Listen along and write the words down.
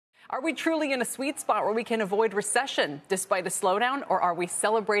Are we truly in a sweet spot where we can avoid recession despite a slowdown, or are we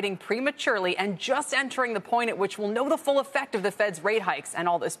celebrating prematurely and just entering the point at which we'll know the full effect of the Fed's rate hikes and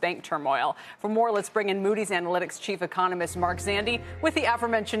all this bank turmoil? For more, let's bring in Moody's Analytics chief economist Mark Zandi with the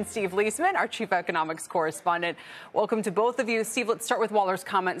aforementioned Steve Leisman, our chief economics correspondent. Welcome to both of you. Steve, let's start with Waller's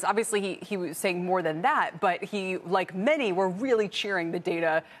comments. Obviously, he was saying more than that, but he, like many, were really cheering the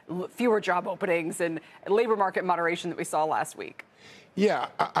data, fewer job openings and labor market moderation that we saw last week. Yeah,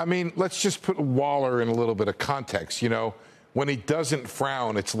 I mean, let's just put Waller in a little bit of context. You know, when he doesn't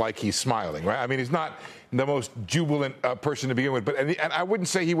frown, it's like he's smiling, right? I mean, he's not the most jubilant person to begin with, but and I wouldn't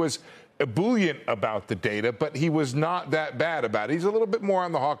say he was ebullient about the data, but he was not that bad about it. He's a little bit more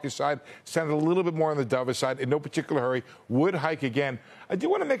on the hawkish side, sounded a little bit more on the dovish side, in no particular hurry, would hike again. I do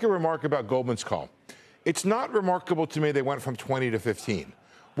want to make a remark about Goldman's call. It's not remarkable to me they went from 20 to 15.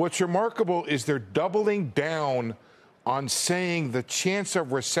 What's remarkable is they're doubling down on saying the chance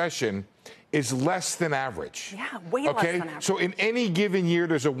of recession is less than average. Yeah, way less than average. So in any given year,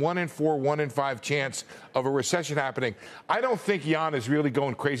 there's a 1 in 4, 1 in 5 chance of a recession happening. I don't think Jan is really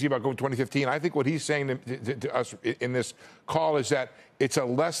going crazy about going 2015. I think what he's saying to us in this call is that it's a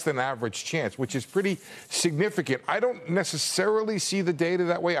less than average chance, which is pretty significant. I don't necessarily see the data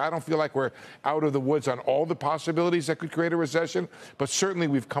that way. I don't feel like we're out of the woods on all the possibilities that could create a recession, but certainly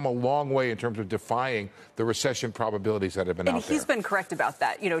we've come a long way in terms of defying the recession probabilities that have been out there. And he's been correct about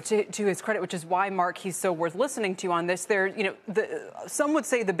that, you know, to his credit, which is why, Mark, he's so worth listening to on this. There, you know, some would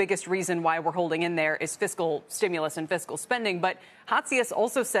say the biggest reason why we're holding in there is fiscal stimulus and fiscal spending. But Hatsias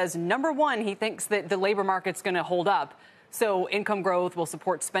also says, number one, he thinks that the labor market's going to hold up. So income growth will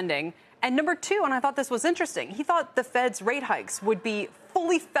support spending. And number two, and I thought this was interesting, he thought the Fed's rate hikes would be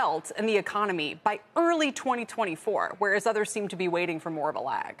fully felt in the economy by early 2024, whereas others seem to be waiting for more of a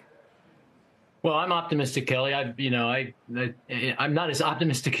lag. Well, I'm optimistic, Kelly. I'm not as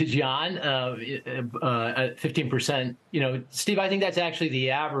optimistic as Jan at 15%. You know, Steve, I think that's actually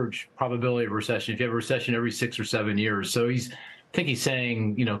the average probability of recession. If you have a recession every 6 or 7 years, so I think he's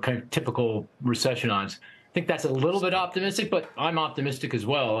saying, you know, kind of typical recession odds. I think that's a little bit optimistic, but I'm optimistic as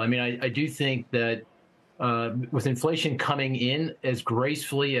well. I mean, I do think that with inflation coming in as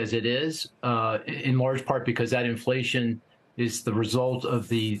gracefully as it is, in large part because that inflation is the result of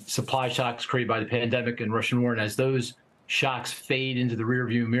the supply shocks created by the pandemic and Russian war. And as those shocks fade into the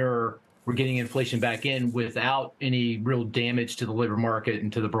rearview mirror, we're getting inflation back in without any real damage to the labor market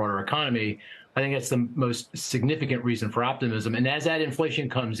and to the broader economy. I think that's the most significant reason for optimism. And as that inflation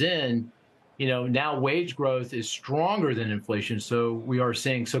comes in, you know, now wage growth is stronger than inflation. So we are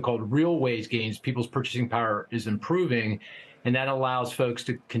seeing so-called real wage gains. People's purchasing power is improving, and that allows folks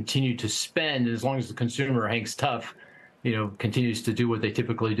to continue to spend. As long as the consumer hangs tough, you know, continues to do what they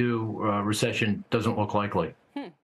typically do, recession doesn't look likely.